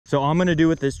So all I'm gonna do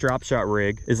with this drop shot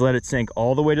rig is let it sink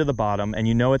all the way to the bottom, and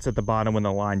you know it's at the bottom when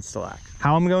the line's slack.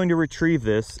 How I'm going to retrieve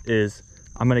this is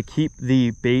I'm gonna keep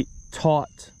the bait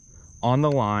taut on the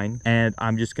line, and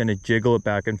I'm just gonna jiggle it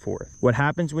back and forth. What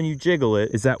happens when you jiggle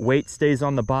it is that weight stays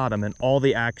on the bottom and all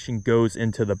the action goes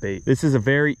into the bait. This is a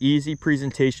very easy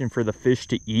presentation for the fish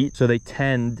to eat, so they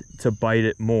tend to bite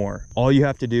it more. All you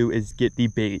have to do is get the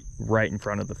bait right in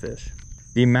front of the fish.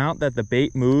 The amount that the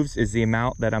bait moves is the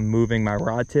amount that I'm moving my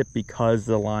rod tip because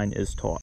the line is taut.